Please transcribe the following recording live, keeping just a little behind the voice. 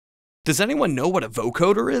Does anyone know what a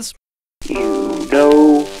vocoder is? You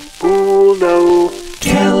know, who'll know?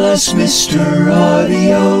 Tell us, Mr.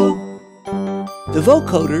 Audio. The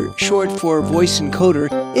vocoder, short for voice encoder,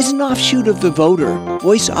 is an offshoot of the voder,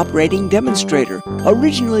 voice operating demonstrator,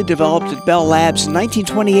 originally developed at Bell Labs in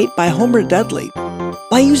 1928 by Homer Dudley.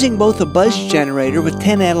 By using both a buzz generator with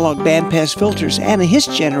 10 analog bandpass filters and a hiss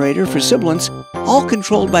generator for sibilants, all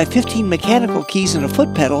controlled by 15 mechanical keys and a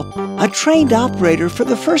foot pedal, a trained operator for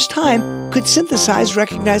the first time could synthesize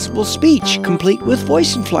recognizable speech, complete with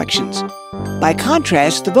voice inflections. By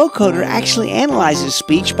contrast, the vocoder actually analyzes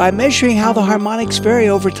speech by measuring how the harmonics vary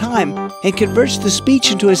over time and converts the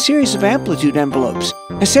speech into a series of amplitude envelopes.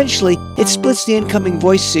 Essentially, it splits the incoming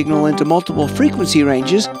voice signal into multiple frequency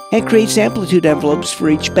ranges and creates amplitude envelopes for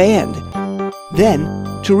each band. Then,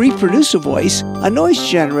 to reproduce a voice, a noise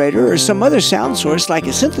generator or some other sound source like a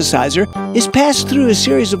synthesizer is passed through a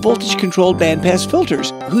series of voltage-controlled bandpass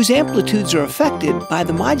filters, whose amplitudes are affected by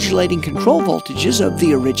the modulating control voltages of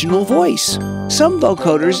the original voice. Some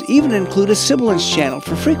vocoders even include a sibilance channel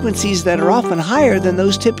for frequencies that are often higher than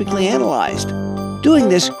those typically analyzed. Doing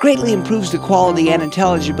this greatly improves the quality and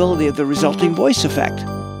intelligibility of the resulting voice effect.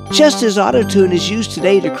 Just as autotune is used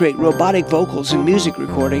today to create robotic vocals in music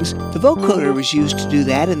recordings, the vocoder was used to do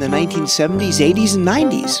that in the 1970s, 80s, and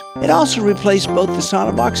 90s. It also replaced both the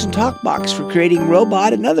Sonobox and Talkbox for creating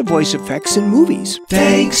robot and other voice effects in movies.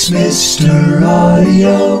 Thanks, Mr.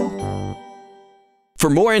 Audio. For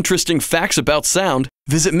more interesting facts about sound,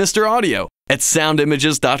 visit Mr. Audio at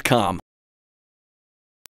soundimages.com.